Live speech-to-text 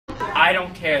I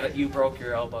don't care that you broke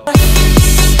your elbow.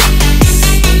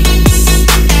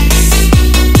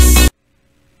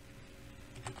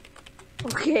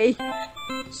 Okay.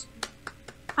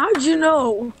 How'd you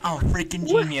know? I'm a freaking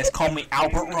genius. Call me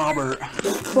Albert Robert.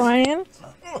 Brian?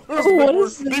 What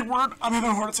is this? Big word. I'm having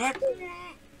a heart attack.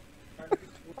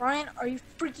 Brian, are you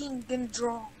freaking gonna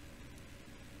draw?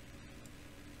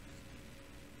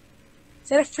 Is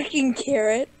that a freaking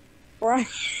carrot? Brian,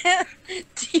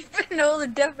 do you even know the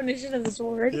definition of this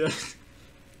word? Yeah.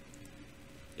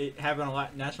 It happened on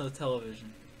national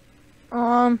television.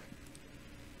 Alright.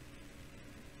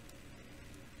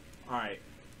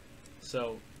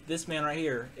 So, this man right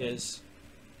here is...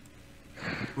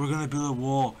 We're gonna build a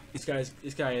wall. This guy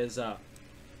is, I'm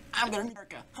gonna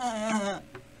America.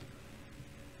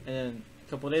 And then, a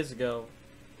couple of days ago,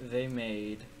 they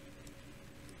made...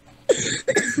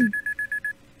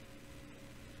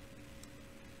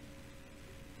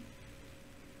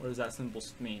 What does that symbol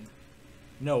mean?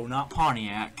 No, not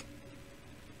Pontiac.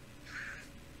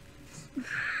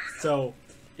 So,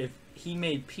 if he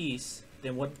made peace,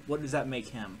 then what does that make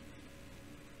him?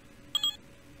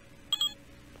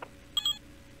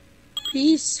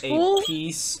 Peaceful? A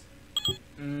peace...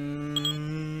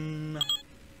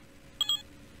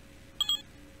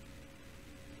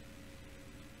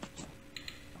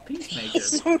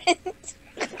 Peacemaker.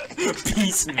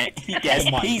 Peacemaker. Yes,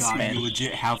 Oh my peacemaker. God, You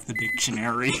legit have the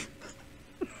dictionary.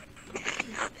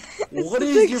 What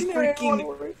is your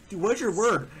freaking... Dude, what's your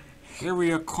word?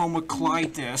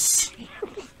 Heriacomaclitis.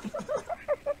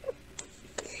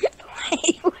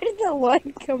 Wait, where did the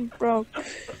line come from?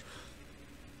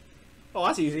 Oh,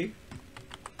 that's easy.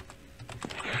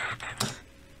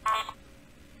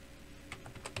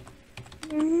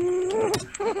 What?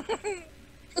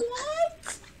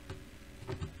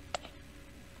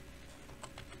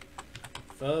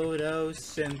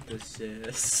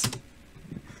 Photosynthesis.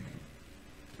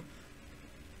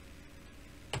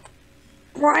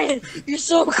 Brian, you're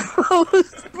so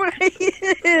close,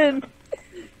 Brian!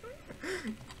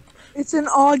 It's an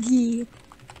augie.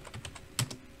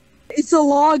 It's a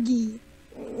loggy.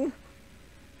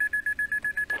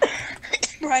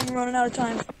 Brian, you're running out of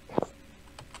time.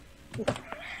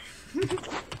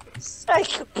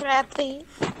 Psychopathy.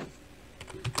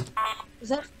 Is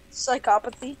that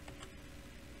psychopathy?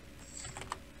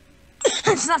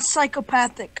 It's not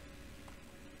psychopathic.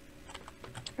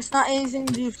 It's not anything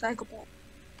to do with psychopath.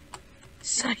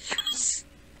 Psychos.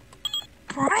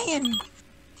 Brian!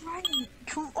 Brian,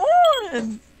 come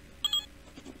on!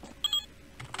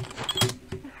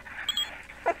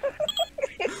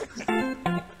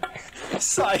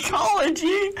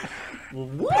 Psychology?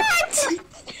 What?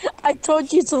 I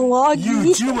told you it's a loggy.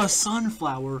 You drew a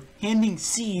sunflower handing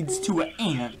seeds to an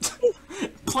ant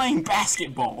playing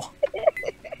basketball.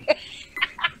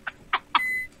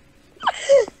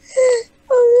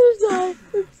 Oh,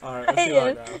 Alright, let's see what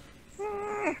I got.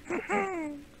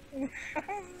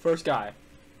 First guy.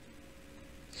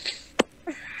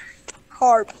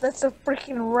 Harp. That's a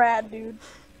freaking rat, dude.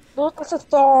 Look, that's a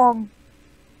thong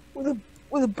with a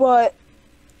butt.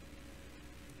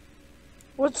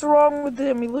 What's wrong with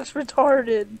him? He looks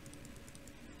retarded.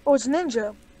 Oh, it's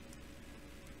Ninja.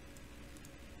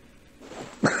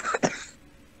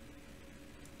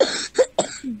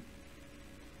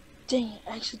 Dang it,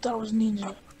 I actually thought it was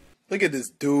Ninja. Look at this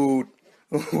dude.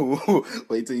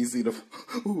 Wait till you see the...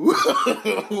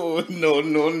 No, no,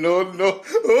 no, no.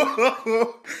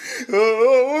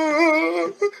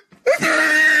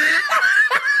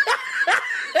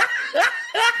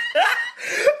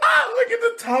 Look at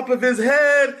the top of his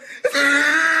head.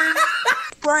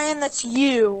 Brian, that's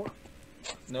you.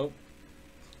 Nope.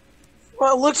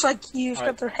 Well, it looks like you. He's got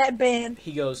Alright. their headband.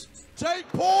 He goes, Jake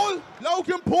Paul,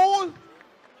 Logan Paul,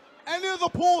 any of the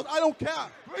Pauls, I don't care.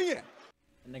 Bring it.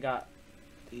 and they got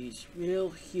these real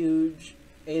huge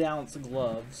 8-ounce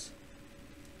gloves.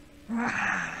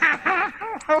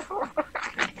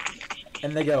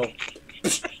 And they go,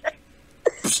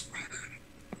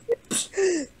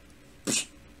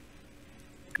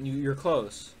 you're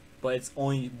close, but it's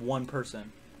only one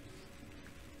person.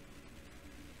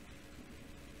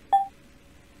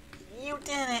 You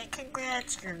did it!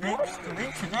 Congrats! You're next to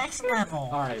the next level!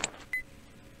 Alright.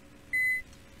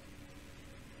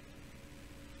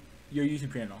 Your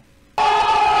YouTube channel.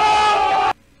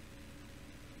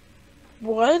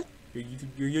 What?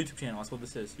 Your YouTube channel, that's what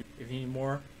this is. If you need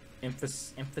more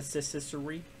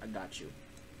emphasis-y, I got you.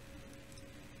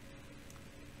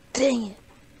 Dang it.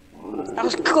 That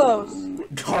was close.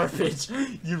 Garbage!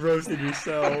 You roasted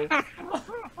yourself.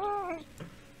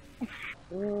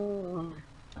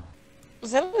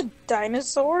 Was that a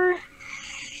dinosaur?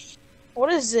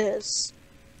 What is this?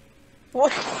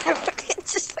 What? It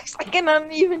just looks like an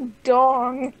uneven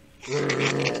dong.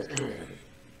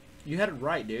 You had it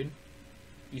right, dude.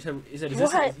 You said, is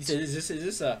What?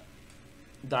 this a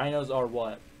dinos or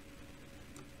what?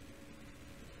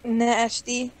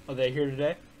 Nasty. Are they here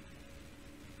today?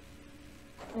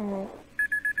 Mm.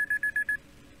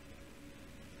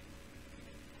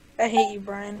 I hate you,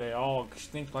 Brian. They all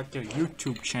stink like their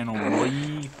YouTube channel, boy.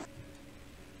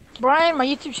 Brian, my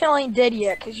YouTube channel ain't dead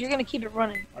yet, because you're going to keep it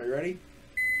running. Are you ready?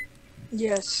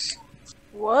 Yes.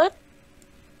 What?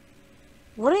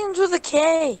 What ends with a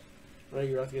K? Ready?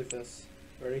 You're about to get this.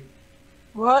 Ready?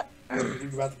 What? You're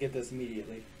about to get this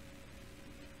immediately.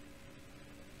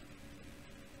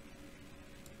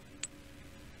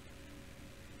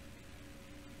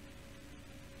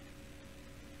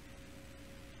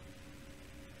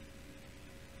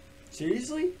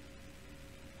 Seriously?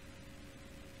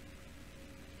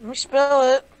 Let me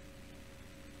spell it.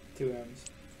 2 M's.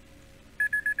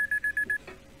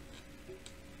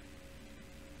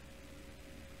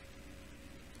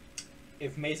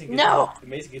 If Mason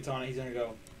gets on it, he's gonna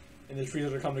go, and the trees are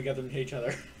gonna come together and hit each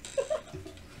other.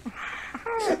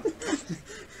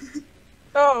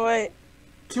 Oh, wait.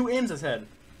 2 M's, I said.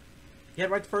 You had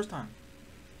it right the first time.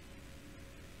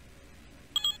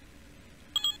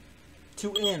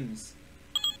 2 M's.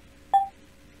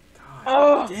 God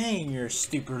Oh. dang, you're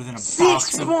stupider than a 6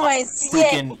 box of points.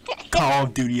 freaking Call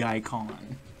of Duty icons.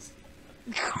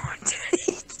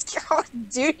 Call of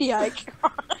Duty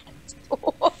icon.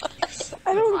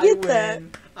 I don't get that.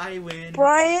 I win.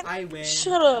 Brian, I win.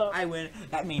 shut up. I win.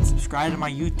 That means subscribe to my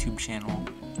YouTube channel.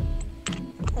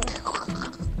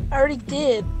 I already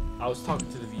did. I was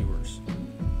talking to the viewers.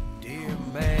 Dear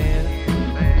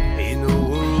man in the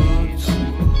woods,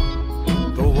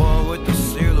 the one with the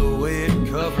silhouette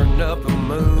covering up the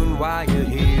moon while you're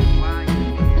here.